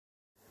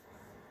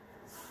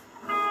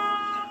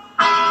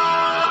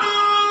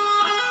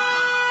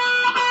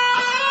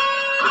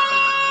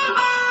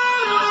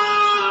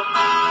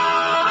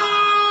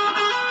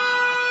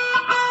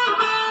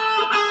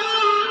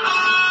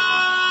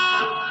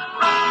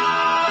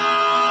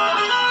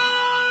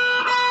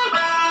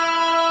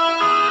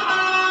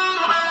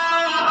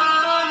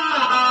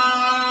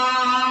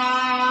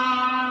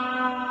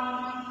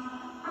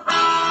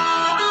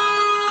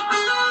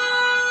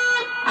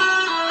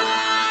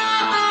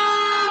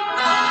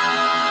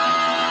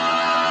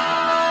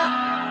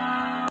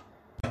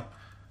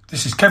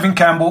This is Kevin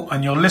Campbell,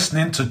 and you're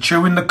listening to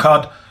Chewing the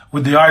Cud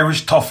with the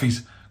Irish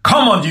Toffees.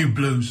 Come on, you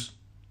Blues!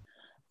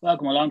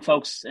 Welcome along,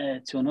 folks,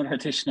 to another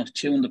edition of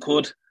Chewing the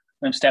Cud.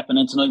 I'm stepping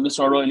in tonight.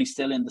 Mr. O'Reilly's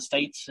still in the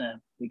States.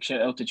 Big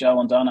shout out to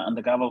Joe and Donna and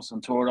the Gavos on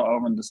tour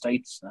over in the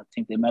States. I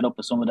think they met up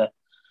with some of the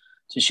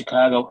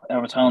Chicago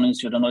Evertonians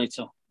the other night,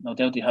 so no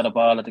doubt they had a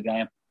ball at the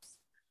game.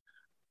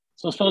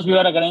 So I suppose we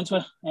better get into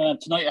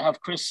it. Tonight I have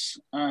Chris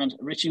and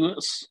Richie with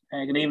us.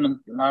 Good evening,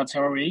 lads.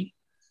 How are you?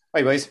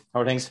 Hi, boys.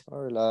 How are things? All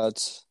right,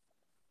 lads.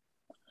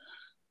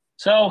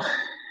 So,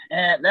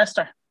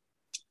 Leicester,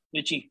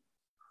 Richie,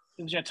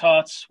 what was your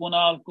thoughts?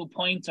 1-1, good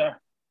point,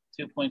 or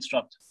 2 points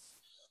dropped?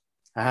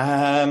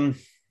 I'm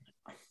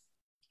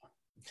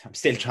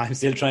still trying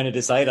to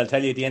decide. I'll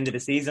tell you at the end of the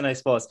season, I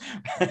suppose.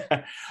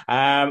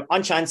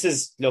 On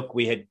chances, look,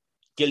 we had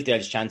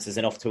gilt-edged chances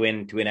enough to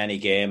win any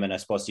game, and I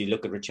suppose you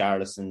look at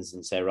Richarlison's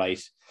and say, right,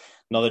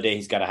 another day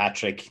he's got a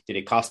hat-trick. Did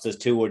it cost us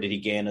 2 or did he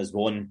gain us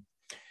 1?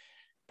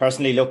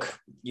 Personally, look,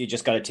 you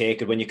just got to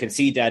take it. When you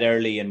concede that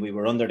early and we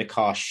were under the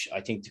cosh,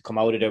 I think to come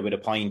out of there with a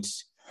point,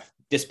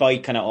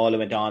 despite kind of all that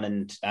went on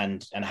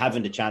and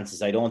having the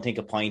chances, I don't think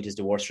a point is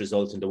the worst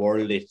result in the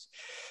world.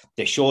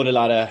 They showed a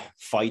lot of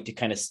fight to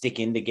kind of stick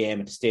in the game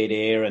and to stay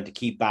there and to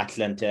keep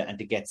battling and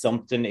to get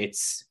something.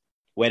 It's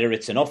whether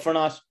it's enough or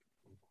not,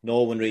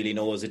 no one really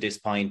knows at this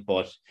point,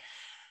 but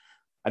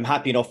I'm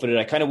happy enough with it.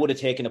 I kind of would have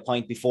taken a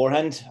point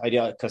beforehand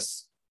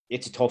because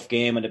it's a tough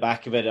game on the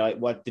back of it.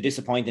 What the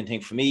disappointing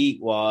thing for me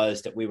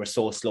was that we were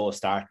so slow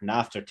starting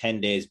after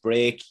 10 days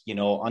break,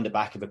 on the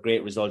back of a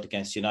great result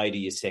against United.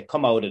 You say,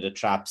 come out of the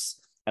traps.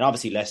 And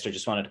obviously Leicester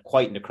just wanted to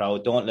quieten the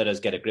crowd. Don't let us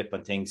get a grip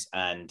on things.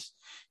 And,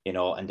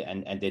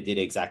 and they did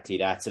exactly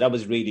that. So that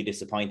was really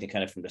disappointing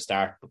kind of from the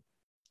start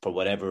for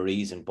whatever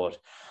reason. But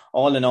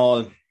all in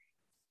all,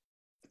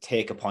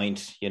 take a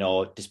point,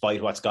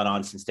 despite what's gone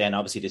on since then.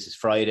 Obviously this is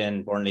Friday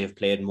and Burnley have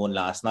played and won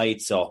last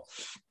night. So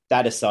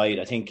that aside,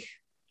 I think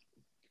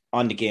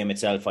on the game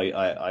itself,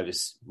 I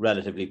was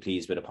relatively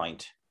pleased with a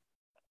point.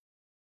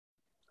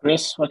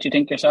 Chris, what do you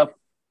think yourself?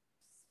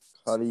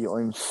 Paddy,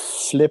 I'm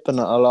flipping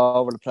all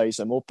over the place.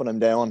 I'm up and I'm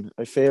down.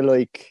 I feel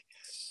like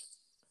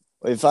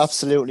I've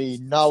absolutely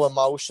no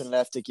emotion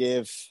left to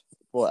give,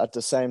 but at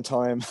the same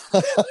time,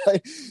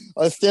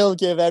 I still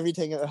give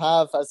everything I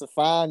have as a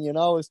fan.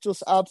 It's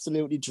just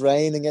absolutely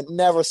draining. It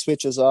never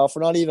switches off.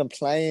 We're not even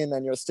playing,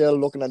 and you're still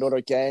looking at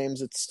other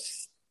games.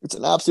 It's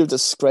an absolute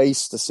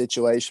disgrace, the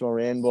situation we're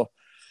in. But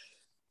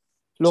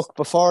look,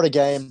 before the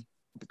game,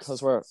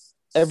 because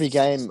every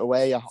game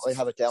away, I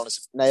have it down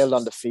as nailed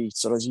on the feet.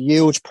 So there's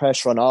huge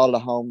pressure on all the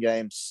home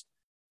games.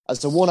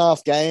 As a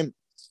one-off game,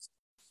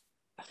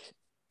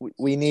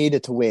 we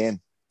needed to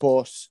win,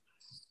 but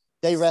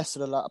they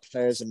rested a lot of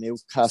players in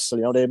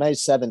Newcastle. They made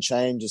 7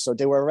 changes, so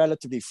they were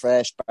relatively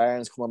fresh.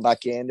 Barnes coming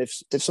back in.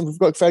 They've some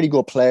very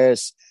good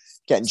players.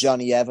 Getting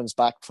Johnny Evans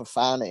back for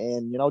Fana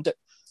in.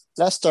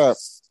 Leicester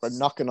were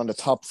knocking on the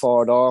top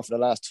 4 door for the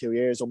last 2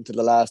 years up to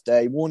the last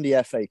day. Won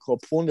the FA Cup,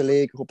 won the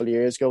league a couple of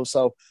years ago.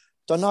 So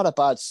they're not a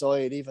bad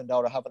side, even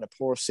though they're having a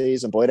poor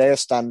season by their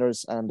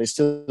standards, and they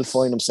still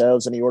find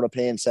themselves in the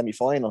European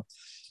semi-final.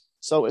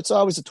 So it's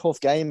always a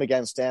tough game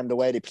against them, the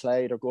way they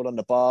play. They're good on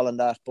the ball and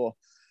that, but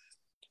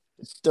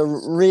the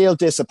real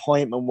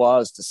disappointment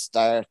was the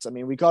start. I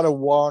mean, we got a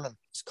warning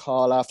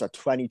call after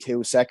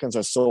 22 seconds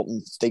or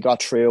something. They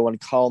got through and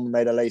Coleman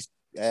made a late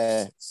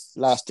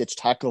last-ditch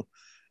tackle.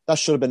 That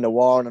should have been the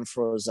warning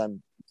for us.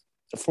 And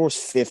the first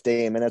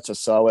 15 minutes or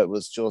so, it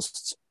was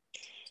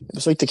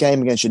like the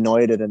game against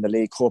United in the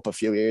League Cup a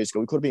few years ago.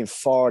 We could have been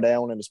 4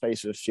 down in the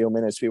space of a few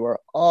minutes. We were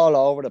all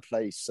over the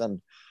place.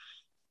 And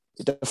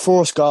the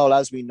first goal,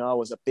 as we know,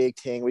 was a big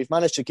thing. We've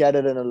managed to get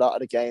it in a lot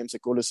of the games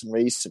at Goodison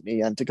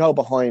recently, and to go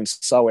behind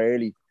so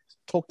early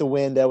took the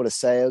wind out of the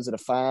sails of the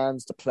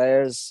fans, the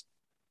players,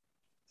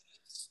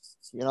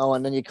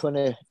 and then you kind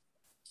of,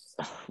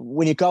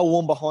 when you go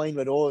one behind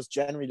with us,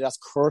 generally that's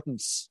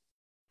curtains.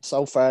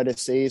 So far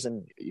this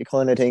season, you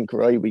kind of think,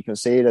 right, we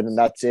conceded and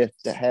that's it,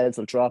 the heads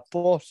will drop.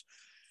 But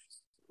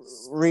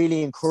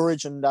really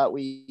encouraging that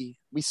we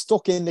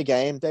stuck in the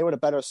game. They were the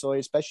better side,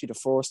 especially the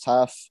first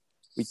half.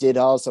 We did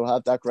also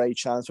have that great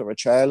chance with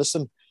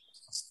Richarlison,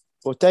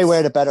 but they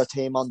were the better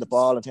team on the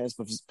ball in terms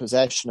of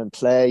possession and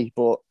play.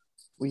 But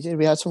we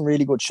had some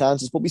really good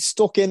chances, but we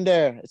stuck in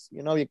there.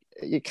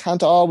 You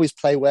can't always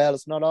play well.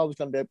 It's not always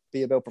going to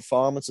be about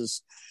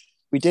performances.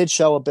 We did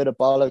show a bit of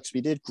bollocks.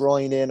 We did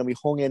grind in and we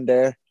hung in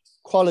there.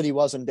 Quality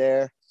wasn't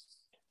there,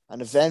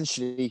 and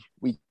eventually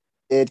we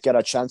did get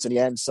our chance in the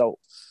end. So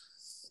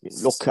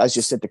look, as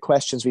you said, the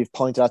questions we've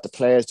pointed at the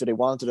players, do they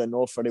want it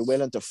enough? Are they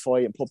willing to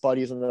fight and put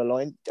bodies on the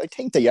line? I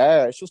think they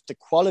are. It's just the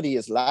quality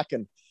is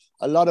lacking.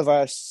 A lot of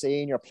our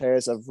senior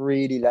players have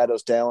really let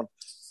us down.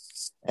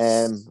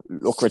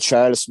 Look,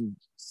 Richarlison,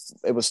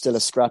 it was still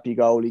a scrappy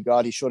goal he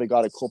got. He should have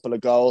got a couple of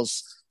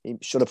goals. He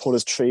should have put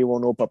his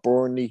 3-1 up at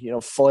Burnley.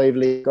 5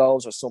 league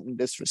goals or something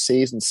this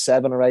season,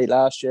 7 or 8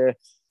 last year.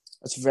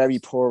 That's a very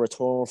poor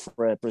return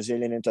for a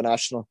Brazilian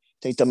international. I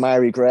think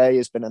Damari Gray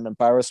has been an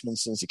embarrassment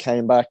since he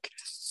came back.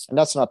 And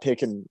that's not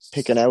picking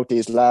out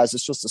these lads.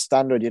 It's just the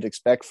standard you'd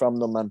expect from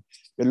them. And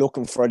you're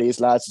looking for these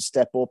lads to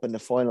step up in the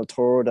final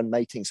third and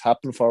make things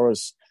happen for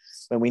us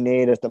when we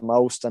need it the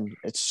most. And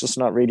it's just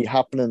not really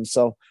happening.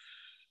 So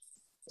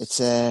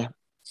it's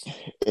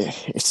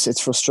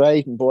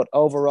frustrating. But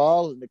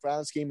overall, in the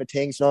grand scheme of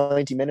things,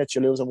 90 minutes,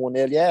 you're losing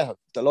 1-0. Yeah,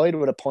 delighted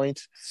with a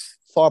point.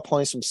 4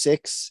 points from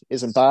 6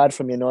 isn't bad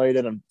from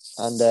United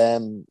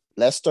and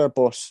Leicester,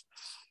 but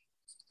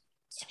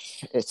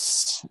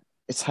it's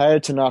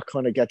hard to not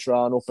kind of get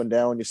drawn up and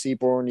down. You see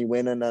Burnley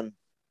winning and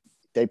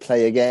they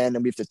play again,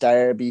 and we have the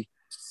derby.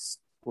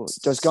 But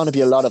there's going to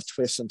be a lot of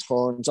twists and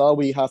turns. All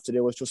we have to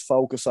do is just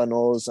focus on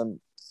us and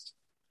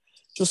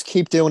just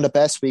keep doing the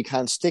best we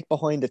can. Stick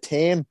behind the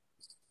team,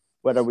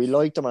 whether we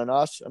like them or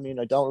not. I mean,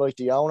 I don't like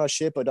the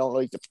ownership. I don't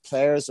like the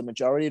players, the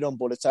majority of them,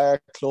 but it's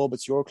our club.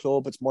 It's your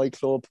club. It's my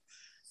club.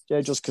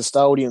 They're just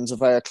custodians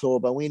of our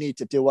club, and we need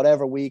to do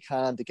whatever we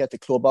can to get the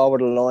club over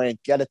the line,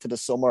 get it to the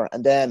summer,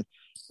 and then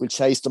we'll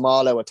chase them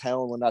all out of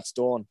town when that's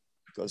done.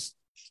 Because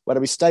whether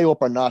we stay up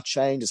or not,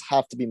 changes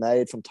have to be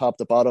made from top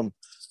to bottom.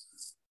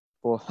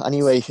 But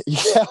anyway,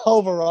 yeah,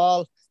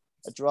 overall,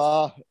 a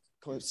draw.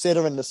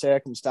 Considering the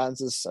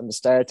circumstances and the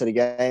start of the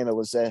game, I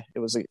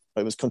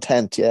was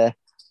content. Yeah.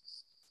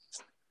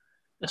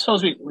 I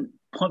suppose we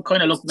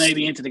kind of look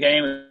maybe into the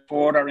game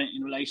further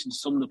in relation to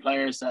some of the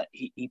players that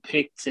he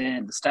picked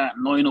in the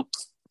starting lineup.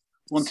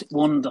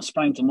 One that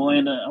sprang to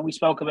mind, and we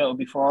spoke about it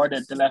before,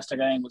 that the Leicester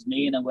game was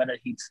Mina, and whether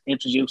he'd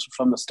introduce him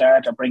from the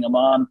start or bring him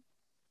on.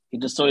 He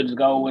decided to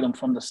go with him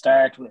from the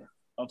start, with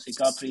obviously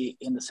Godfrey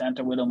in the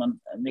centre with him, and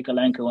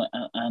Mikolenko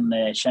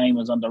and Shane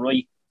was on the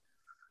right.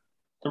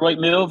 The right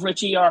move,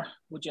 Richie, or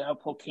would you have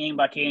put Keane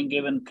back in,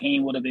 given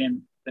Keane would have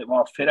been a bit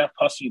more fitter,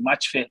 possibly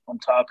match fit, I'm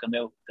talking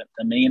about,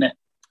 than Mina?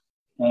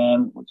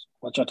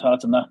 What's your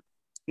thoughts on that?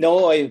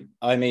 No,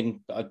 I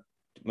mean,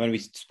 when we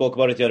spoke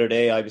about it the other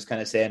day, I was kind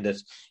of saying that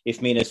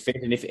if Mina's fit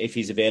and if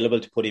he's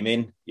available to put him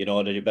in, you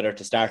know, that you're better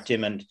to start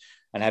him and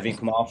have him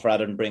come off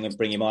rather than bring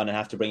him on and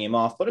have to bring him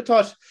off. But I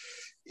thought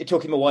it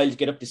took him a while to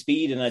get up to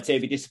speed, and I'd say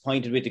be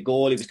disappointed with the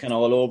goal. He was kind of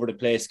all over the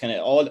place. Kind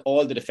of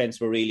all the defence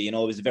were really, you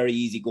know, it was a very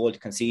easy goal to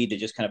concede. They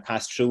just kind of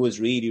passed through was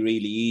really,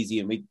 really easy,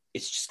 and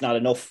it's just not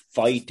enough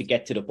fight to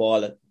get to the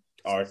ball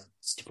or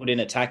to put in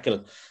a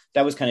tackle.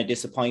 That was kind of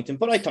disappointing.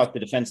 But I thought the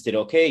defence did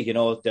okay. You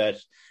know, that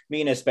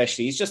Mina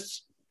especially,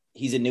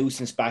 he's a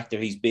nuisance back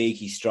there. He's big,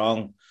 he's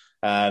strong.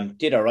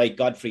 Did all right.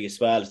 Godfrey as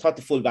well. I thought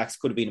the fullbacks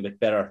could have been a bit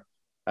better.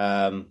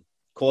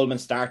 Coleman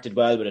started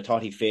well, but I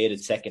thought he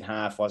faded second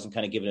half. Wasn't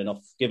kind of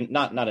given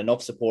not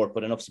enough support,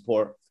 but enough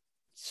support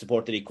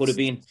that he could have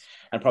been.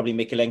 And probably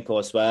Mikolenko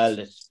as well.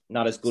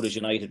 Not as good as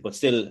United, but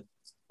still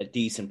a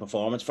decent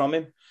performance from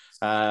him.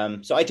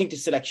 So I think the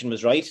selection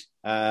was right.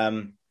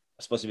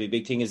 I suppose the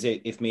big thing is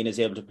if Mina is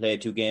able to play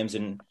 2 games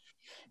in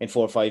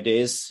 4 or 5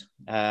 days,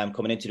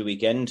 coming into the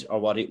weekend, or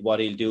what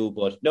he'll do.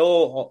 But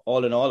no,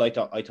 all in all, I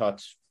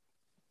thought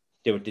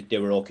they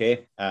were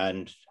okay,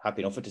 and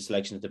happy enough with the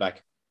selection at the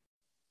back.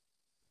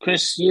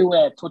 Chris, you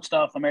touched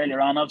off him earlier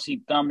on.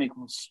 Obviously, Dominic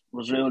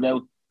was ruled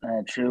out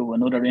through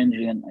another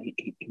injury, and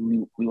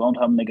we won't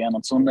have him again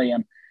on Sunday.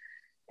 And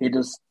he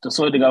just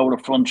decided to go with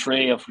a front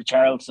three of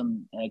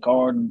Richarlison,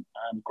 Gordon,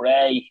 and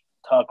Gray.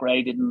 Thought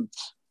Gray didn't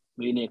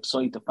really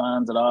excite the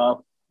fans at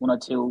all. 1 or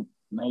 2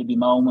 maybe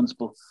moments,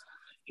 but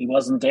he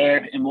wasn't there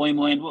in my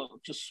mind. Well,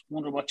 just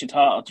wonder what you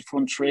thought of the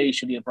front three.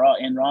 Should he have brought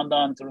in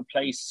Rondon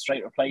to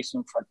straight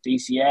replacement for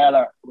DCL, or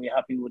are we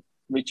happy with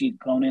Richie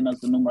going in as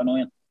the number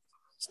 9?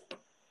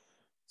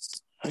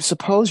 I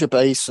suppose you're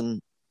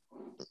basing,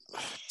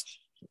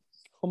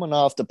 coming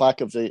off the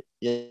back of the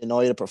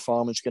United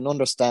performance, you can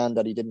understand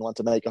that he didn't want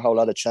to make a whole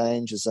lot of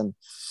changes, and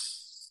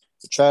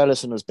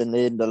Richarlison has been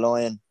leading the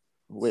line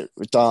with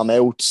Dom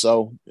out,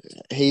 so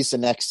he's the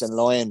next in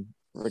line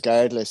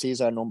regardless.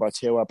 He's our number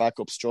 2, our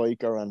backup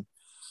striker, and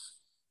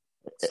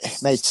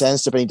it made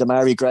sense to bring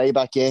Damari Gray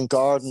back in.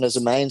 Gordon is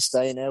a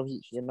mainstay now.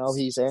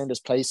 He's earned his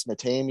place in the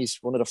team. He's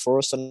one of the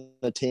first on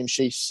the team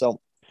sheet, so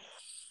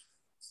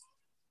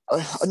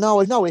no,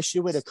 I've no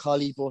issue with it,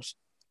 Collie, but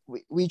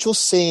we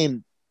just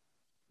seem,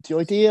 the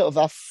idea of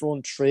that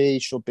front three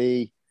should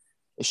be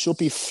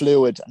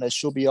fluid and it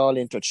should be all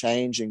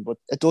interchanging, but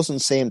it doesn't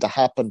seem to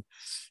happen.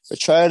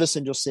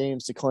 Richarlison just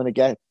seems to kind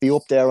of be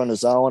up there on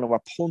his own, and we're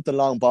punting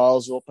long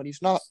balls up, and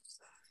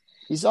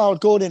he's all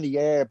good in the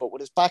air, but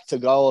with his back to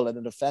goal and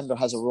the defender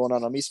has a run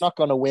on him, he's not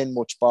going to win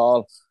much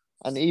ball.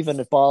 And even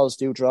if balls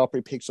do drop,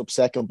 he picks up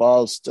second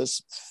balls.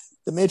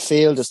 The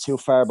midfield is too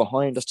far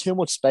behind. There's too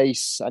much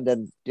space. And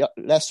then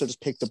Leicester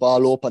just pick the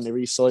ball up and they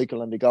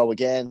recycle and they go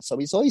again. So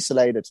he's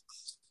isolated.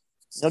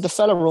 The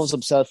fella runs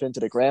himself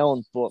into the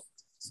ground, but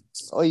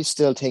I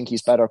still think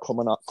he's better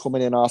coming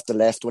in off the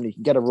left when he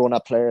can get a run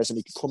at players and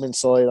he can come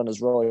inside on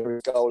his right or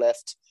go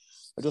left.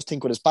 I just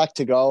think with his back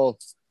to goal,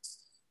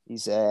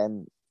 he's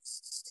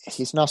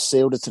not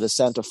suited to the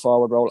centre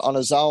forward role on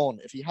his own.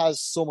 If he has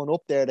someone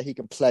up there that he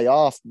can play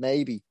off,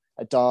 maybe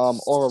a Dom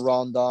or a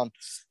Rondon.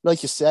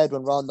 Like you said,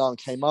 when Rondon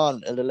came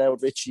on, it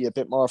allowed Richie a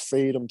bit more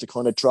freedom to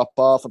kind of drop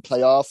off and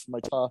play off him.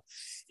 I thought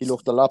he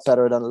looked a lot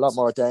better than, a lot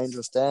more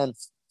dangerous then.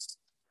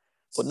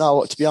 But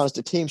no, to be honest,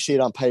 the team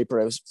sheet on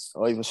paper, I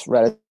was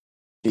relatively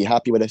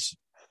happy with it.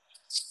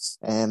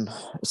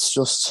 It's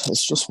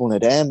just one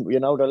of them. You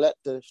know,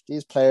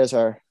 these players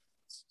they're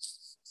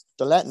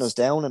letting us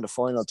down in the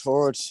final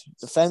third.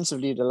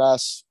 Defensively, the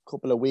last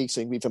couple of weeks,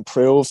 I think we've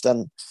improved,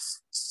 and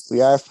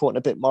we are putting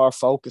a bit more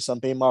focus on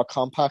being more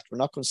compact. We're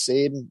not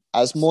conceding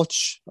as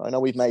much. I know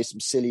we've made some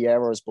silly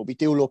errors, but we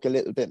do look a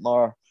little bit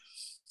more,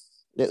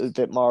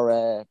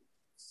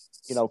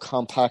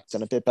 compact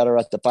and a bit better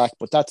at the back.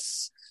 But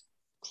that's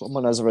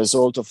coming as a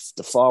result of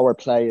the forward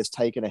play is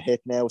taking a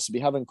hit now. So we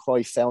haven't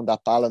quite found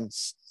that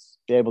balance,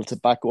 be able to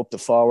back up the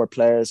forward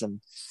players, and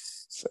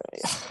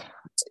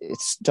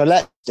they're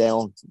let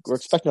down. We're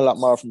expecting a lot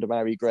more from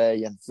Demarai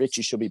Gray, and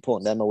Richie should be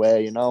putting them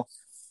away, you know.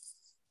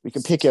 We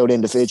can pick out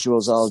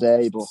individuals all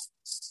day, but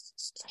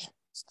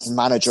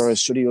manager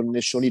should he done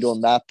this, should he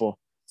done that, but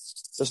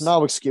there's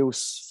no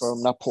excuse for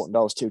him not putting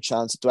those two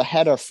chances. To a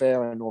header,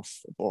 fair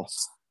enough, but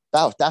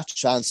that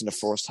chance in the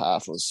first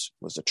half was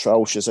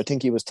atrocious. I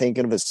think he was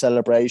thinking of his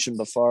celebration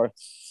before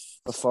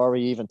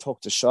he even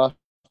took the shot,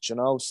 you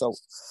know. So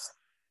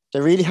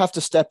they really have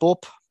to step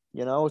up,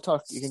 you know.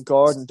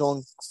 Gordon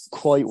done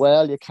quite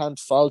well. You can't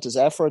fault his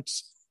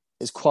efforts.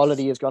 His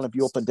quality is going to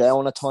be up and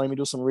down at times. He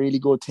does some really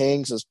good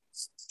things. His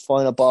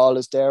final ball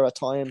is there at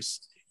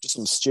times. Just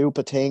some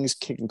stupid things,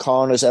 kicking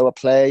corners out of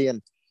play,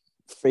 and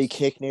free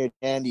kick near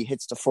the end. He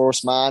hits the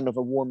first man of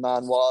a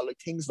one-man wall. Like,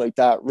 things like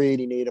that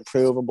really need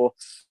improving. But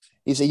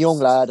he's a young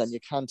lad, and you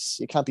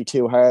can't be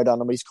too hard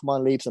on him. He's come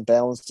on leaps and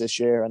bounds this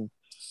year, and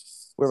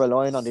we're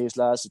relying on these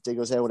lads to dig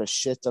us out of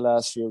shit the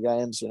last few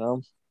games, you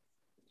know.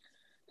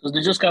 Does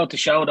it just go to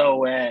show, though,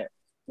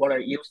 what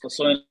a useful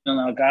signing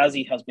Al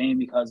Ghazi has been,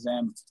 because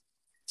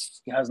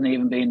he hasn't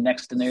even been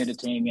next to near the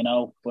team, you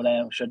know. But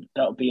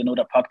that'll be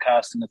another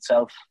podcast in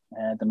itself,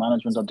 the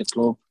management of the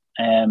club.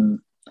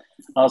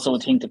 Also, I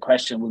think the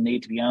question will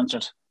need to be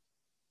answered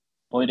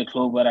by the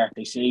club whether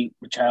they see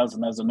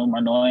Richarlison as a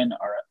number 9,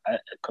 or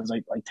because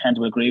I tend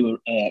to agree with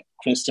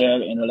Chris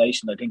there in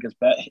relation. I think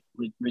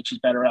Richie's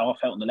better off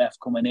out on the left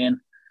coming in.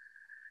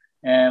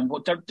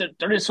 But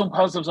there is some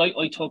positives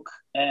I took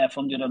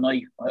from the other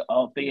night,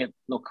 albeit,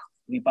 look,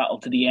 we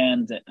battled to the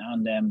end,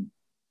 and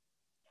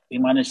we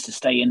managed to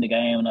stay in the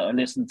game. And I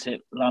listened to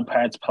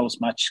Lampard's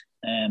post-match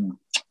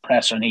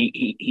presser, and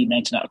he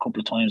mentioned that a couple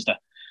of times, that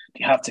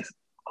they have to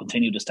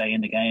continue to stay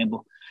in the game.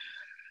 But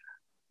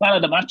man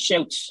of the match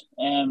shouts,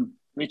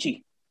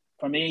 Richie,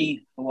 for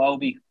me,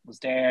 Iwobi was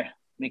there.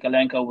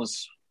 Mikalenko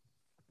was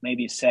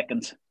maybe a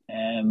second.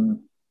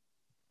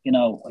 You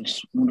know, I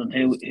just wondered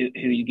who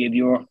you gave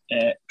your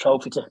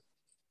trophy to.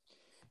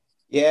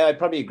 Yeah, I'd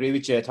probably agree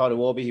with you. I thought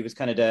Iwobi, he was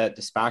kind of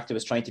the spark that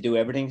was trying to do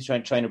everything,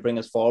 trying to bring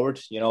us forward.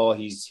 You know,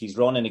 he's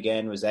running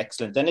again was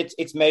excellent. And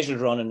it's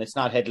measured running. It's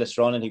not headless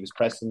running. He was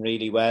pressing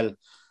really well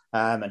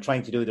and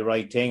trying to do the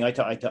right thing. I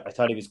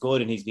thought he was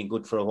good, and he's been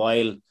good for a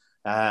while.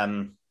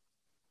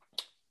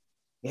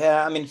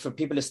 Yeah, I mean, for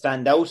people to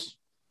stand out,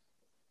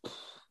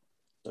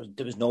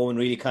 there was no one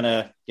really kind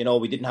of, you know,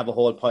 we didn't have a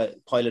whole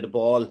pile of the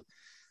ball.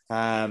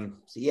 So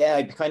yeah,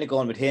 I'd be kind of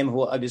going with him.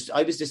 I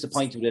was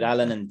disappointed with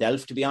Allen and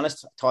Delph, to be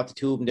honest. I thought the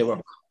two of them, they were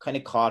kind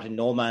of caught in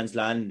no man's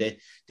land.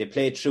 They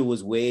played through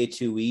us way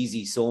too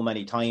easy so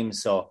many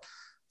times. So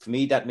for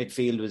me, that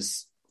midfield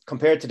was,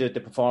 compared to the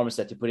performance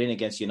that they put in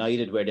against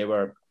United,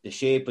 where the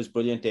shape was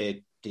brilliant,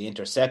 they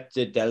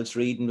intercepted, Delph's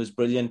reading was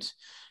brilliant,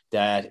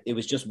 that it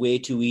was just way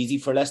too easy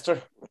for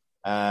Leicester.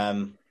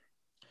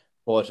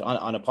 But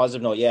on a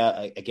positive note,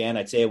 yeah, again,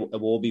 I'd say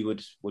Iwobi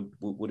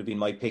would have been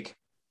my pick.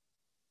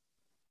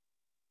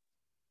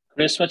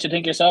 Chris, what do you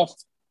think yourself?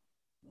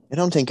 I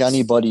don't think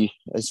anybody,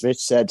 as Rich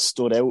said,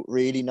 stood out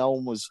really. No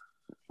one was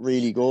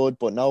really good,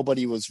 but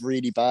nobody was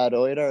really bad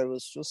either. It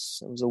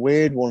was a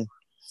weird one.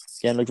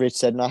 Again, like Rich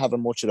said, not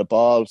having much of the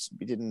ball.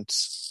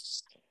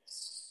 It's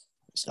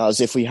not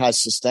as if we had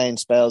sustained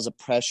spells of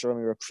pressure and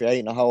we were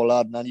creating a whole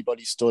lot and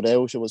anybody stood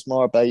out. It was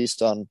more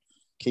based on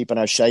keeping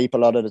our shape a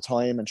lot of the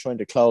time and trying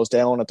to close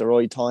down at the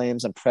right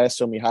times and press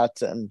when we had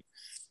to, and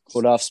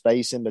cut off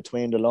space in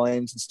between the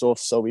lines and stuff.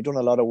 So we done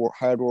a lot of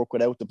hard work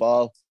without the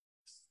ball.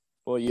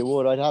 But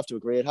I'd have to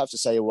agree. I'd have to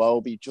say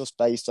Iwobi, just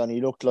based on, he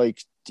looked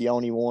like the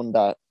only one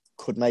that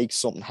could make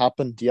something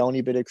happen. The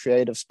only bit of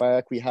creative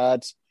spark we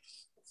had.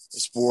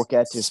 His work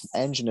ethic, his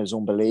engine is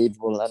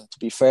unbelievable. And to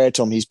be fair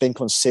to him, he's been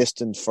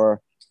consistent for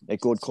a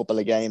good couple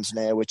of games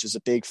now, which is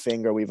a big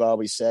finger we've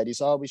always said. He's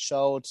always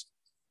showed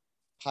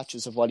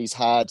patches of what he's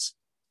had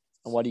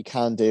and what he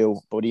can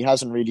do, but he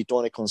hasn't really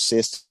done it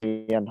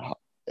consistently, and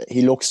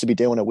he looks to be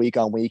doing it week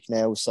on week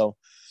now. So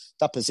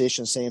that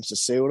position seems to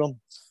suit him.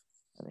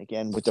 And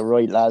again, with the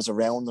right lads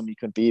around him, he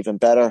could be even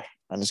better.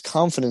 And his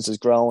confidence has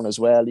grown as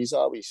well. He's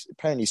always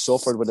apparently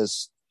suffered with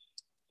his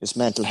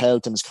mental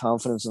health and his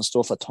confidence and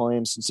stuff at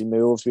times since he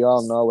moved. We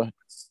all know it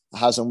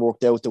hasn't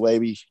worked out the way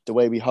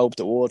we hoped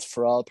it would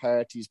for all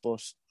parties.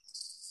 But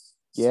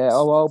yeah,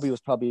 Iwobi was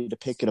probably the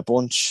pick of the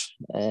bunch.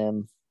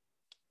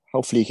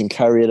 Hopefully he can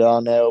carry it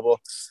on now. But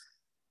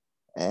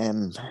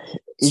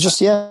he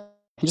just, yeah,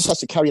 he just has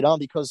to carry it on,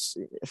 because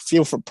a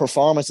few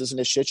performances in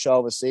this shit show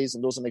of a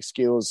season doesn't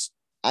excuse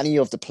any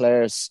of the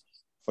players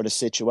for the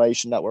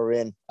situation that we're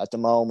in at the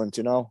moment,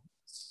 you know.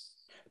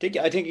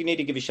 I think you need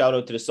to give a shout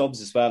out to the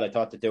subs as well. I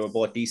thought that they were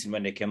both decent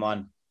when they came on.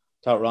 I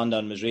thought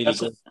Rondon was really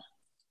good.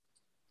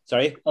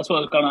 Sorry? That's what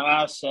I was going to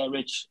ask,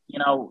 Rich. You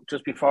know,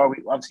 just before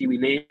we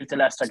leave the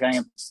Leicester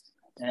game,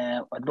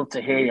 I'd love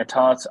to hear your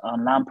thoughts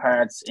on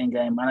Lampard's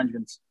in-game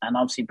management, and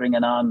obviously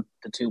bringing on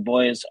the two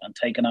boys and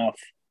taking off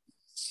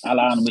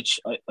Alan, which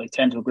I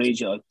tend to agree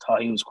with you. I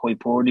thought he was quite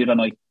poor the other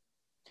night.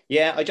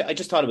 Yeah, I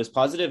just thought it was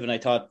positive, and I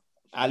thought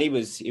Ali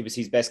was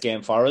his best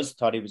game for us.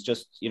 Thought he was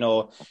just, you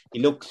know, he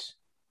looked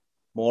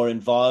more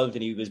involved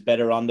and he was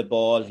better on the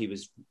ball.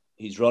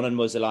 His running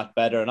was a lot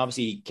better, and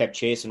obviously he kept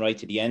chasing right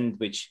to the end,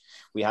 which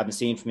we haven't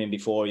seen from him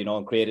before, you know,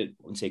 and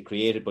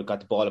created, but got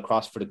the ball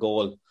across for the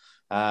goal.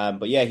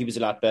 But yeah, he was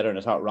a lot better, and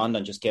I thought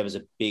Rondon just gave us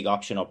a big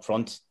option up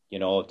front. You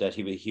know, that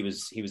he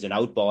was an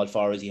out ball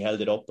for us. He held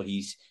it up, but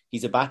he's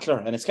a battler,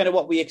 and it's kind of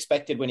what we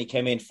expected when he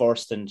came in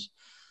first, and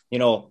you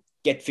know,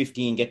 get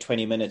 15, get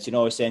 20 minutes. You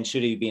know, we're saying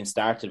should he be being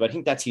started? But I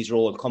think that's his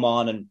role. Come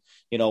on, and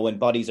you know, when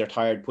bodies are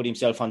tired, put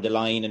himself on the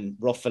line and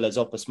rough fellas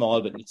up a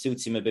small, but it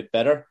suits him a bit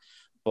better.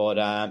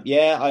 But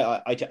yeah,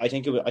 I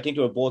think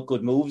they were both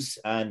good moves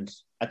and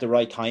at the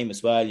right time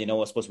as well. You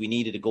know, I suppose we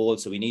needed a goal,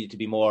 so we needed to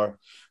be more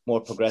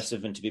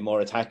progressive and to be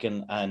more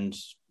attacking. And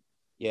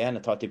yeah, and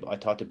I thought they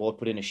both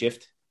put in a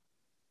shift.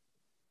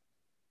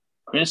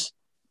 Chris?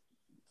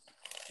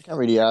 You can't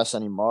really ask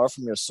any more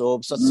from your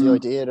subs. That's the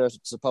idea. They're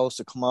supposed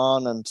to come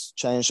on and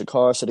change the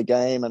course of the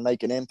game and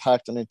make an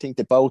impact, and I think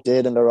they both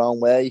did in their own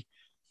way.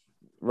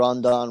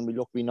 Rondon,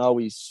 we know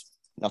he's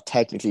not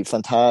technically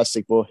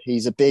fantastic, but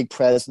he's a big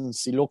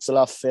presence. He looks a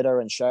lot fitter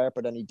and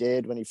sharper than he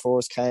did when he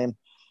first came.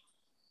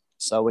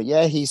 So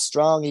yeah, he's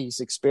strong, he's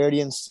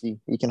experienced,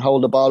 he can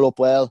hold the ball up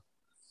well,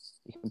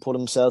 he can put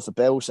himself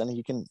about, and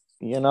he can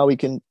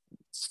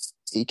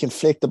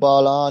flick the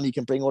ball on, he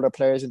can bring other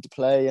players into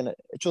play, and it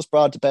just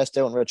brought the best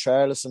out in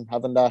Richarlison,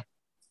 having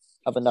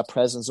that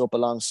presence up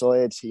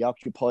alongside. He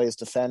occupies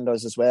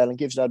defenders as well and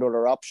gives that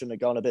other option of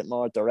going a bit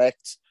more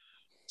direct.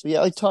 So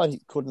yeah, I thought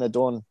he couldn't have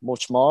done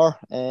much more.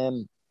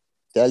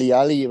 Dele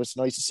Alli, it was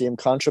nice to see him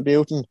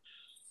contributing.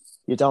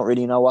 You don't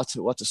really know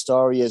what the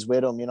story is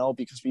with him, you know,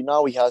 because we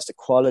know he has the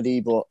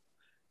quality, but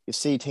you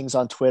see things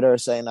on Twitter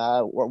saying,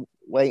 we're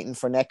waiting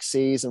for next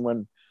season,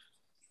 when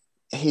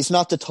he's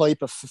not the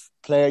type of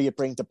player you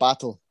bring to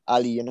battle,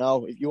 Ali, you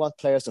know. If you want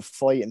players to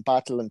fight and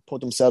battle and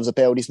put themselves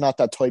about, he's not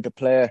that type of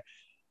player. I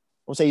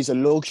won't say he's a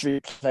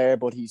luxury player,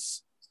 but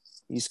he's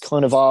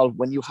kind of all,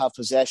 when you have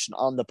possession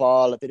on the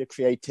ball, a bit of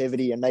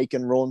creativity and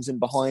making runs in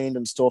behind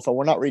and stuff, and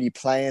we're not really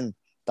playing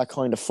that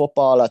kind of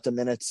football at the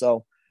minute.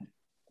 So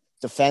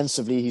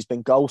defensively, he's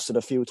been ghosted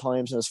a few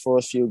times in his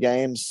first few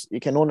games.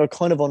 You can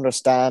kind of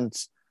understand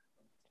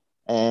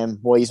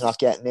why he's not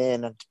getting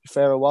in. And to be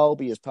fair,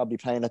 Iwobi is probably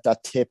playing at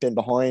that tip in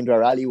behind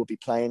where Ali would be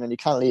playing, and you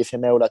can't leave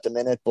him out at the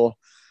minute. But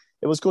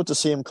it was good to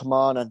see him come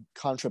on and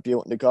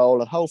contribute in the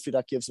goal, and hopefully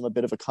that gives him a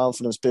bit of a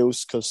confidence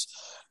boost, because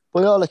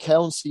by all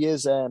accounts, he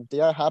is. They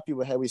are happy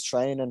with how he's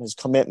training, his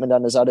commitment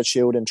and his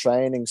attitude in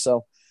training.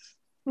 So,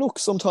 look,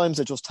 sometimes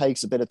it just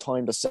takes a bit of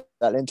time to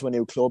settle into a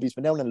new club. He's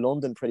been down in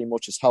London pretty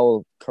much his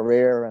whole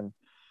career,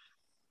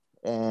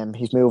 and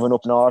he's moving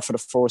up north for the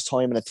first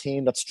time in a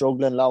team that's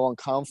struggling, low on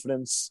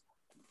confidence.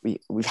 We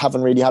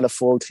haven't really had a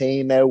full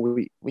team now.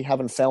 We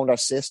haven't found our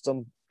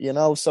system, you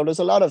know. So there's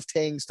a lot of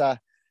things that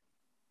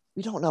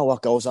we don't know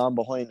what goes on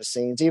behind the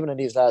scenes, even in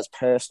these lads'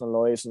 personal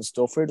lives and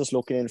stuff. We're just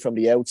looking in from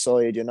the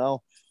outside, you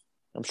know.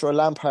 I'm sure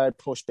Lampard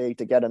pushed big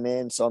to get him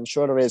in, so I'm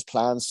sure there is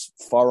plans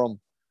for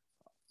him,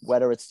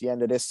 whether it's the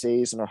end of this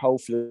season or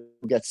hopefully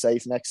we'll get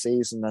safe next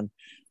season and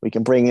we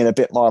can bring in a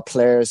bit more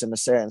players in a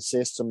certain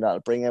system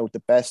that'll bring out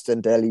the best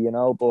in Delhi, you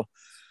know. But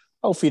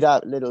hopefully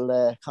that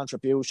little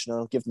contribution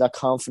will give him that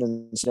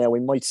confidence now. We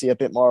might see a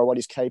bit more of what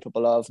he's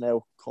capable of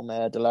now come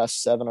the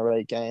last 7 or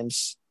 8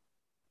 games.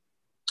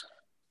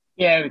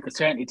 Yeah, we could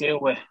certainly deal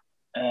with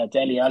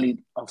Dele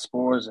Alli of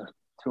Spurs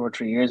 2 or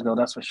 3 years ago,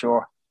 that's for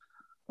sure.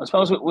 I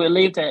suppose we'll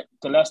leave the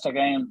Leicester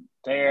game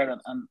there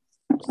and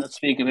let's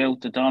speak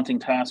about the daunting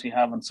task we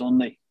have on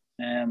Sunday.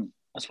 I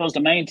suppose the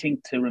main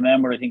thing to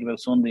remember, I think,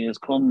 about Sunday is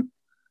come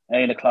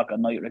 8 o'clock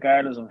at night,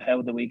 regardless of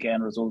how the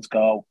weekend results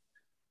go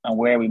and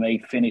where we may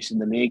finish in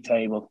the league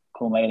table,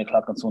 come 8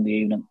 o'clock on Sunday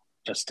evening,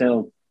 there's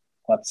still,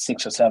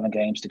 6 or 7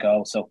 games to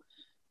go. So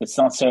it's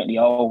not certainly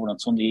over on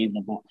Sunday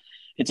evening, but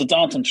it's a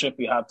daunting trip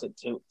we have to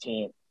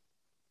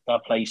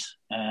that place.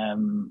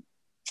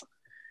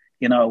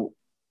 You know,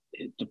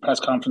 the press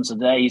conference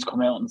today, he's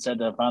come out and said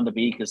that Van de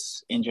Beek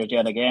is injured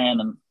yet again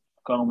and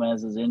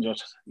Gomez is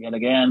injured yet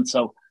again.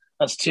 So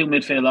that's 2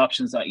 midfield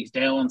options that he's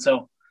down.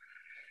 So,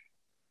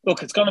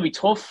 look, it's going to be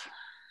tough.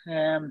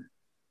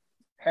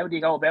 How do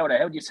you go about it?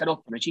 How do you set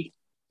up, Richie?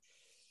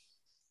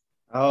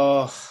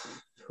 Oh,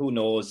 who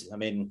knows? I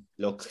mean,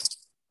 look,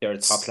 they're a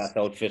top-class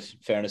outfit,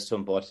 fairness to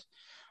them, but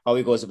how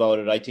he goes about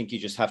it, I think you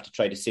just have to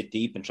try to sit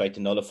deep and try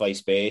to nullify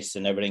space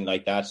and everything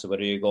like that. So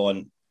whether you're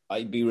going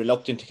I'd be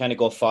reluctant to kind of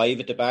go 5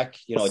 at the back.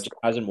 You know, it just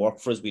hasn't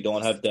worked for us. We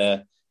don't have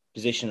the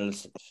positional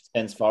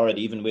sense for it.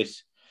 Even with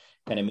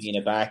kind of me in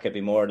the back, I'd be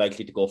more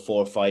likely to go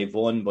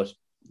 4-5-1. But,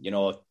 you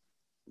know,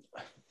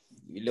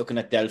 you're looking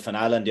at Delphin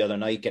Allen the other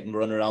night getting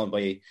run around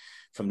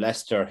from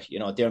Leicester. You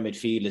know, their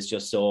midfield is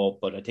just so.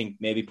 But I think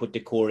maybe put the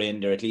core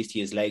in there. At least he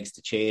has legs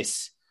to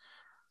chase.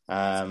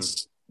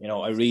 You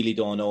know, I really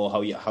don't know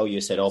how you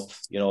set up.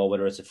 You know,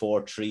 whether it's a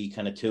 4-3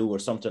 kind of 2 or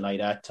something like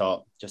that,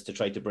 just to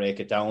try to break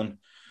it down.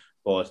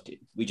 But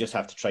we just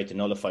have to try to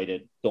nullify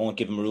it. Don't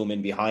give them room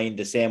in behind,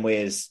 the same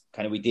way as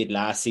kind of we did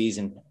last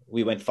season.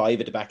 We went 5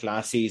 at the back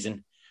last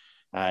season,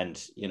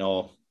 and you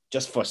know,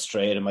 just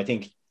frustrate them. I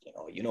think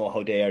you know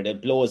how they are. They'll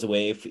blow us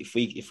away if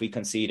we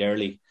concede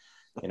early.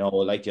 You know,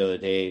 like the other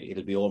day,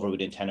 it'll be over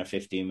within 10 or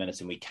 15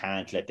 minutes, and we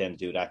can't let them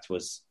do that to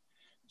us.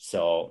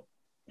 So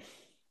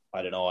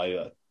I don't know.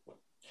 I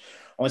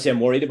want to say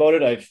I'm worried about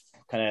it. I've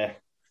kind of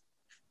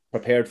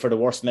prepared for the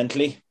worst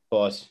mentally,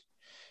 but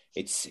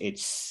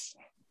it's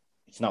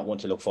not one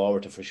to look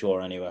forward to for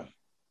sure anyway.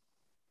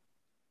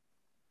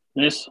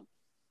 Yes.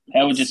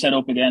 How would you set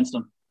up against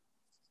them?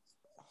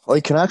 I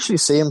can actually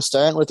see him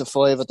starting with the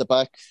 5 at the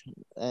back.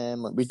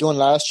 We done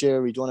last year,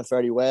 we done it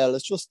very well.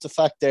 It's just the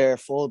fact their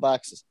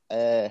fullbacks,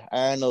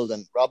 Arnold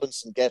and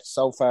Robinson, get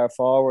so far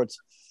forward.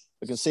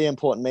 We can see him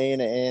putting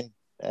Mina in,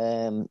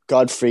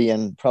 Godfrey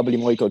and probably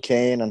Michael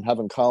Caine, and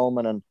having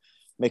Coleman and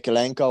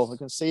Mikalenko. I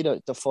can see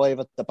the 5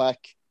 at the back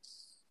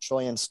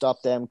try and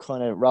stop them,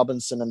 kind of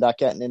Robinson and that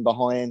getting in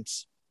behind.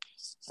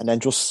 And then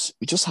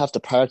we just have to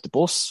park the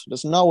bus.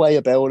 There's no way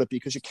about it,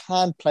 because you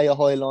can't play a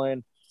high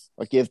line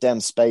or give them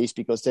space,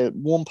 because the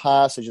one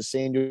pass, as you're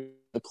seeing, you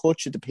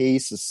cut you to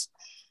pieces.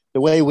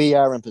 The way we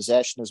are in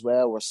possession as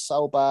well, we're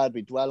so bad.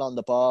 We dwell on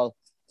the ball.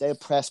 They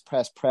press.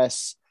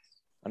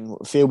 And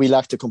I feel we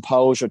lack the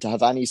composure to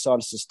have any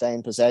sort of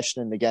sustained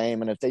possession in the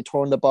game. And if they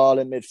turn the ball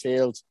in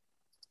midfield,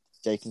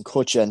 they can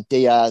cut you. And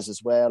Diaz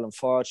as well.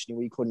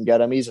 Unfortunately, we couldn't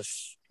get him. He's a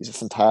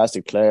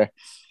fantastic player.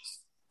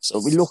 So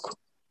we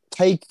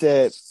take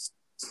the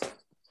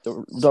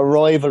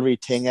rivalry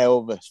thing out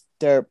of it.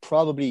 They're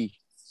probably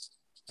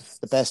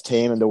the best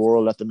team in the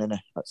world at the minute.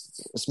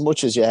 As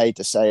much as you hate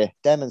to say it,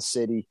 them and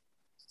City,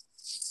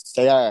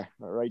 they are,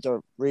 right?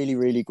 They're really,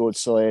 really good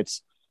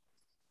sides.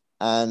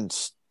 And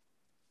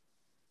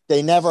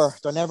they're never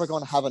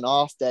going to have an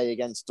off day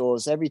against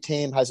us. Every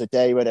team has a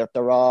day where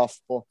they're off,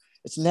 but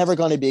it's never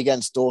going to be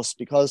against us,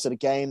 because of the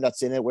game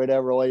that's in it, where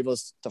their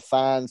rivals, the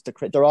fans,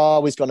 they're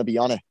always going to be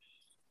on it.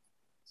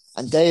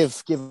 And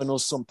they've given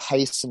us some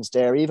patience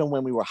there, even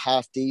when we were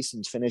half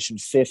decent, finishing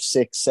 5th,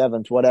 6th,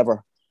 7th,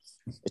 whatever.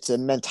 It's a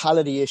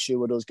mentality issue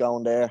with us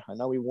going there. I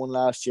know we won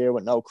last year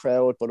with no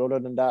crowd, but other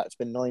than that, it's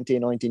been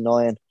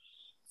 1999.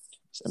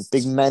 It's a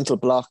big mental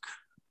block.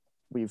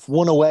 We've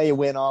won away a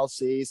win all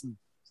season.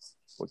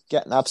 We're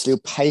getting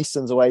absolute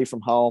pacings away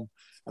from home.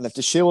 And if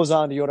the shoe was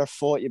on the other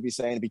foot, you'd be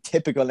saying it'd be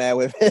typical now.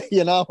 If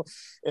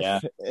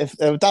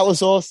that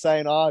was us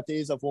saying,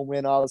 these have one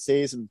win all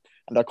season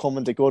and they're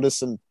coming to gut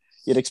us, and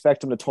you'd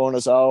expect them to turn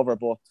us over.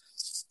 But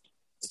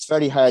it's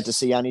very hard to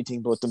see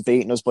anything but them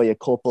beating us by a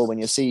couple. When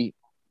you see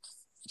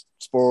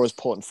Spurs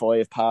putting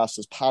 5 past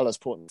us, Palace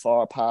putting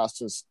 4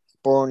 past us,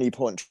 Burnley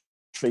putting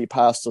 3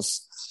 past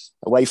us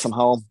away from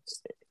home,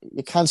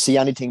 you can't see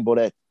anything but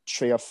a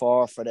 3 or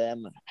 4 for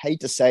them. I hate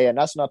to say it, and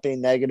that's not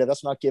being negative,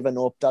 that's not giving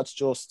up, that's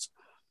just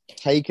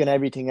taking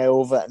everything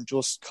over and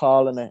just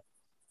calling it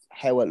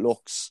how it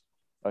looks.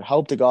 I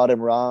hope to God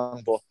I'm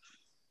wrong, but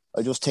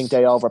I just think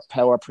they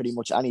overpower pretty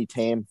much any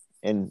team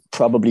in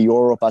probably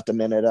Europe at the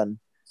minute. And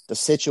the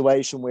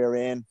situation we're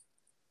in,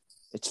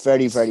 it's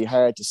very, very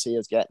hard to see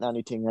us getting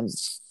anything. And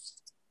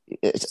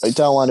I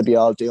don't want to be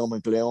all doom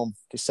and gloom.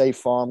 They say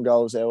form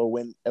goes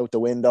out the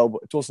window,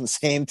 but it doesn't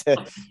seem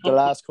to the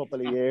last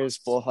couple of years.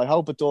 But I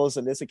hope it does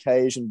on this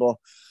occasion. But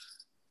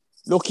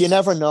look, you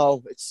never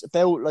know. It's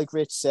about, like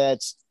Rich said,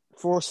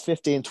 first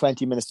 15,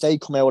 20 minutes, they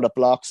come out of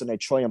blocks and they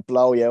try and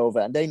blow you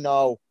over. And they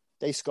know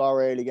they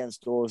score early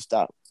against us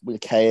that will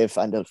cave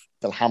and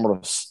they'll hammer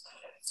us.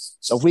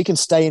 So if we can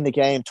stay in the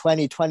game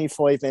 20,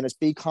 25 minutes,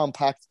 be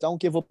compact, don't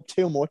give up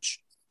too much,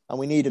 and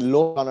we need a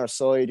luck on our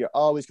side. You're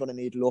always going to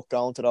need luck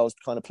going to those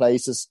kind of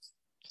places.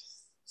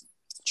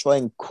 Try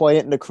and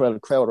quieten the crowd. The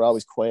crowd are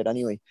always quiet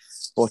anyway.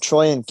 But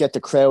try and get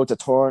the crowd to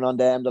turn on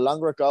them. The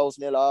longer it goes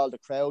 0-0, the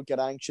crowd get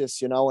anxious,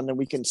 and then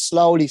we can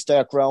slowly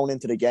start growing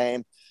into the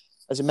game.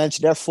 As I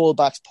mentioned, their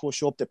fullbacks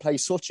push up. They play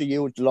such a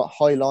huge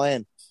high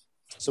line.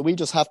 So we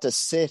just have to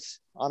sit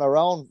on our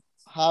own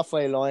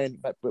halfway line,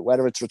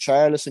 whether it's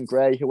Richarlison,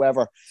 Gray,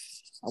 whoever.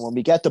 And when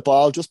we get the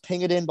ball, just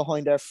ping it in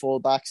behind their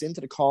fullbacks,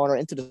 into the corner,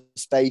 into the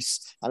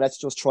space, and let's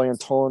just try and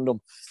turn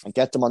them and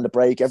get them on the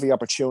break every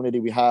opportunity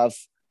we have.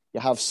 You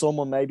have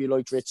someone, maybe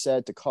like Rich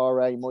said, the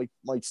Corey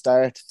might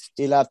start.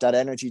 He'll have that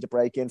energy to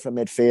break in from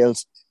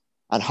midfield.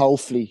 And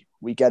hopefully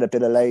we get a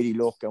bit of lady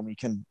luck and we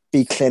can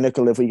be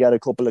clinical if we get a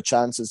couple of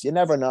chances. You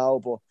never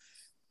know, but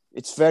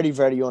it's very,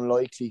 very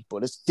unlikely.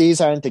 But these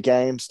aren't the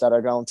games that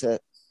are going to,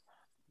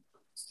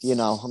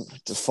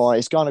 define.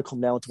 It's going to come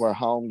down to our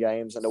home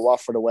games, and the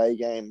Watford away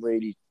game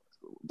really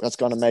that's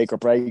going to make or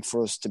break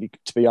for us. To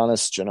be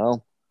honest, you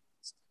know.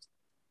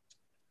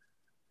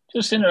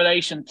 Just in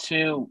relation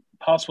to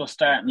possible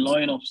starting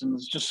lineups, and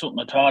there's just something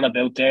I thought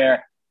about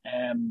there.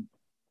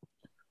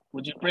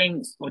 Would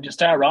you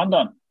start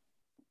Rondon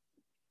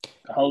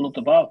to hold up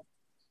the ball?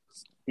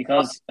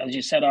 Because, as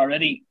you said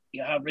already,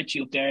 you have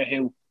Richie up there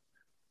who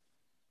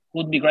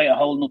wouldn't be great at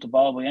holding up the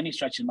ball by any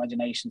stretch of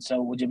imagination.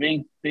 So would you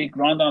bring big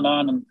Rondon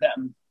on and let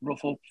him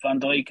rough up Van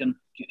Dijk and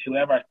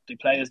whoever they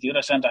play as the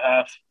other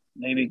centre-half,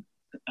 maybe,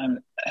 and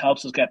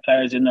helps us get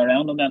players in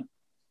around him then?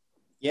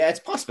 Yeah, it's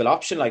a possible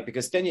option,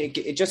 because then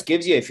it just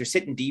gives you, if you're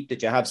sitting deep,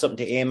 that you have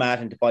something to aim at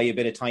and to buy you a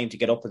bit of time to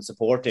get up and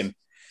support him.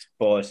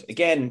 But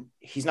again,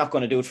 he's not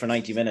going to do it for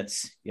 90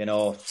 minutes,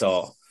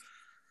 so...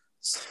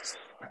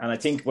 And I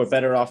think we're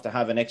better off to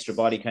have an extra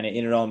body kind of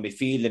in around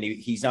midfield, and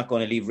he's not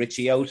going to leave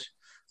Richie out.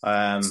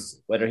 And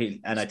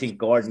I think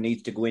Gordon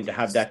needs to go in to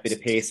have that bit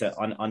of pace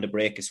on the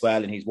break as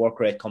well, and his work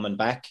rate coming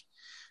back.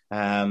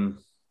 So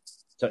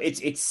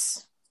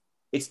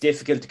it's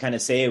difficult to kind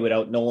of say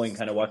without knowing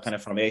kind of what kind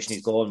of formation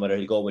he's going, whether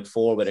he'll go with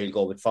 4, whether he'll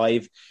go with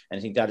 5. And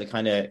I think that'll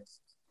kind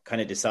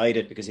of decide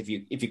it, because if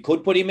you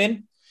could put him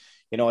in,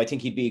 I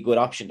think he'd be a good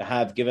option to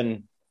have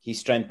given his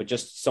strength, but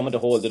just someone to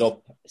hold it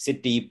up,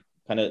 sit deep,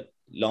 kind of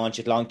launch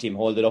it long team,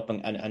 hold it up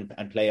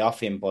and play off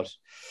him. But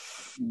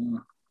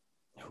who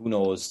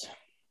knows?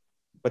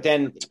 But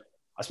then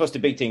I suppose the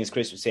big thing, as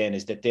Chris was saying,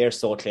 is that they're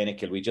so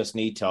clinical. We just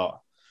need to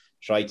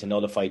try to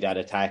nullify that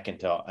attack and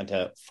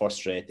to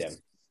frustrate them.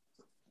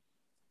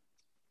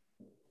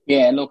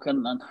 Yeah, look,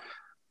 and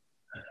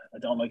I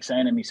don't like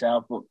saying it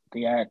myself, but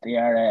they are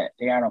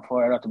on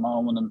fire at the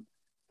moment, and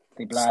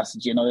they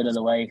blasted United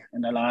away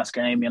in their last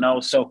game,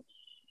 so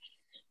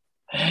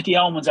the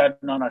omens aren't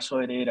on our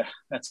side either.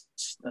 Let's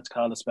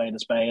call a spade,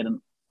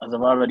 and as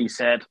I've already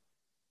said,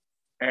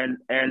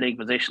 our league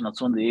position on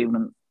Sunday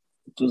evening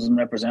doesn't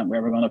represent where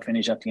we're going to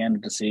finish at the end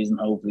of the season,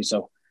 hopefully.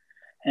 So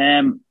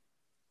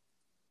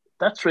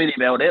that's really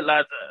about it,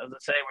 lads. As I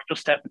say, we're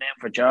just stepping in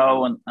for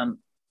Joe, and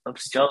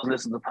obviously Joe's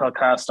listening to the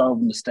podcast over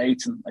in the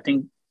States, and I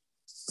think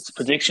it's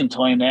prediction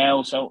time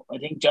now. So I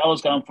think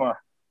Joe's gone for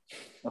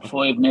a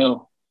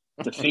 5-0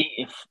 defeat,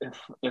 if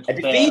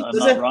I'm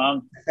not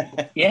wrong.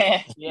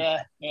 Yeah.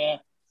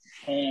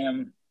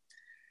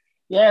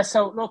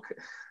 So look,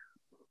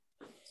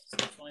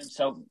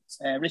 so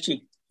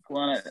Richie, go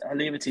on. I'll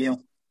leave it to you.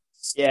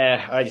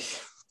 Yeah, I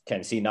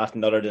can't see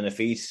nothing other than a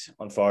defeat.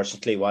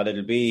 Unfortunately, what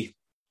it'll be,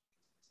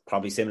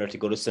 probably similar to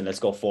Goodison. Let's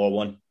go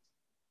 4-1.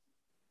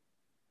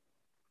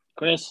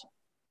 Chris.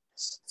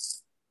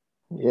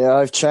 Yeah,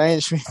 I've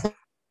changed.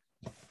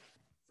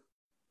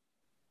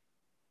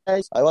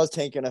 I was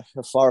thinking of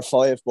a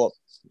 4-5, but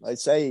I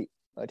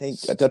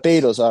think the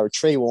Beatles are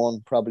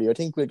 3-1 probably. I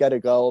think we'll get a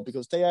goal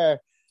because they're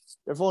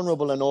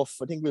vulnerable enough.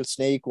 I think we'll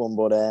sneak one,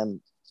 but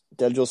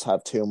they'll just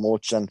have too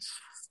much, and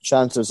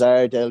chances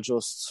are they'll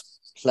just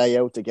play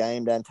out the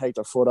game, then take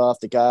their foot off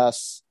the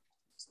gas,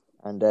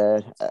 and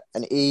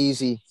an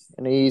easy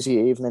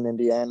evening in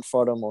the end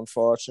for them,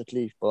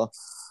 unfortunately. But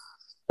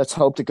let's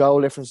hope the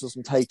goal difference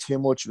doesn't take too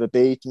much of a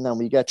beating and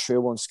we get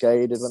through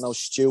unscathed with no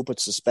stupid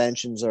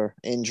suspensions or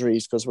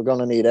injuries, because we're going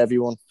to need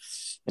everyone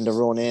in the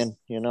run in.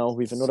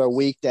 We've another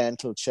week then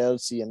till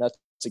Chelsea, and that's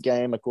a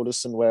game at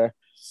Goodison where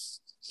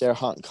they're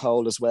hot and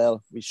cold as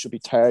well. We should be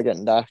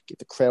targeting that, get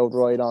the crowd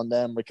right on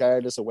them,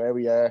 regardless of where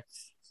we are,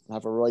 and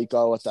have a right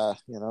go at that,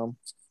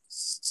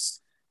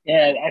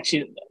 Yeah,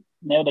 actually,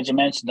 now that you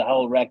mentioned the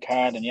whole red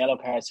card and yellow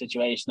card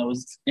situation, it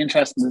was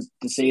interesting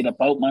to see that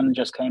both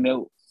managers came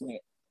out with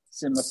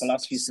similar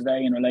philosophies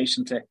today in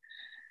relation to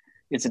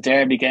it's a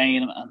derby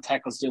game and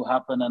tackles do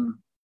happen, and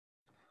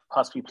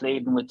possibly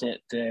pleading with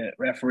the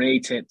referee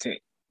to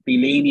be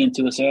lenient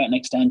to a certain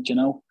extent,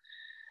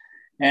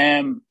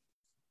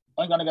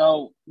 I'm going to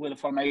go with a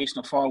formation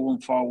of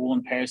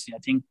 4-1-4-1 personally. I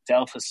think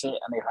Delphi sit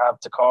and they have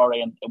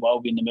Takori and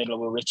Iwobi in the middle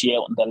with Richie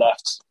out on the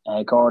left,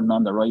 Gordon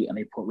on the right, and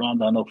they put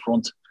Rondon up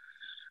front.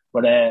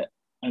 But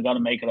I'm going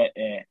to make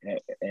it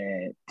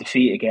a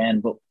defeat again,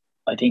 but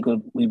I think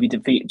we'll be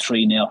defeated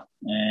 3-0.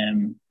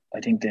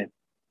 I think the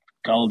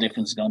goal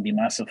difference is going to be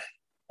massive.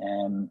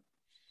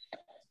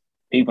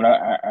 People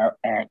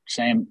are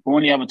saying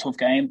Burnley have a tough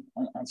game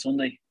on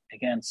Sunday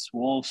against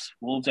Wolves.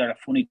 Wolves are a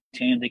funny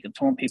team. They can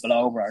turn people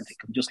over or they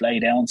can just lay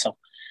down. So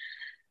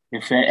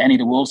if any of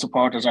the Wolves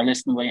supporters are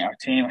listening to our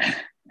team,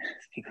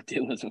 they could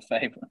do us a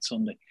favour on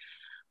Sunday.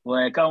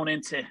 Well, going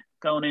into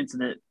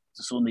the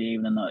Sunday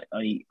evening,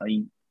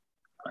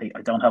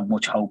 I don't have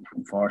much hope,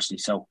 unfortunately.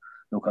 So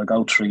look, I'll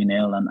go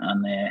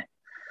 3-0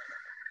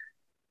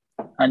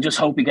 and just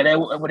hope we get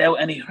out without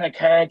any red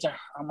cards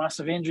or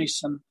massive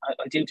injuries. And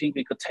I do think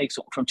we could take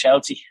something from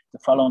Chelsea the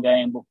following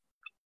game, but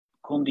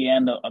come the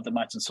end of the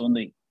match on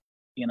Sunday,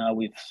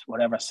 we've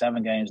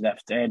 7 games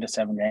left. They're the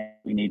 7 games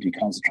we need to be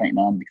concentrating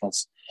on,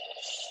 because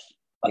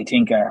I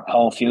think our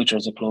whole future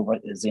as a club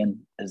is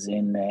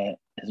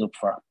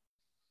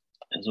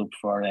up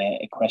for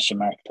a question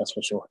mark. That's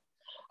for sure.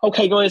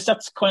 Okay, guys,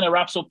 that's kind of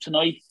wraps up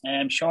tonight.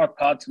 Short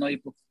pod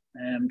tonight, but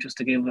just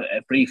to give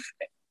a brief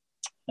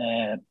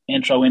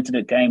intro into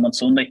the game on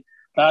Sunday.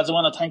 Lads, I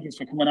want to thank you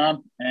for coming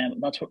on. I'm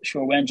not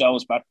sure when Joe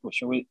is back, but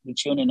sure we'll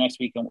tune in next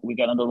week and we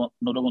get another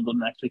one done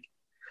next week.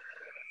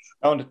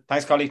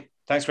 Thanks, Collie.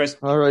 Thanks, Chris.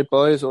 All right,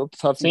 boys.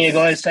 See you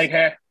guys. Take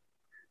care.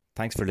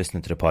 Thanks for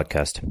listening to the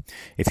podcast.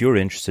 If you're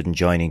interested in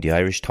joining the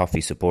Irish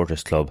Toffee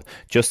Supporters Club,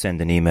 just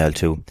send an email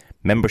to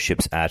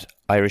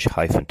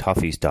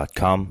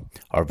memberships@irish-toffees.com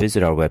or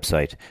visit our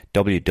website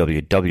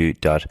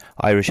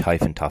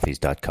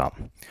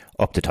www.irish-toffees.com.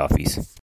 Up the Toffees.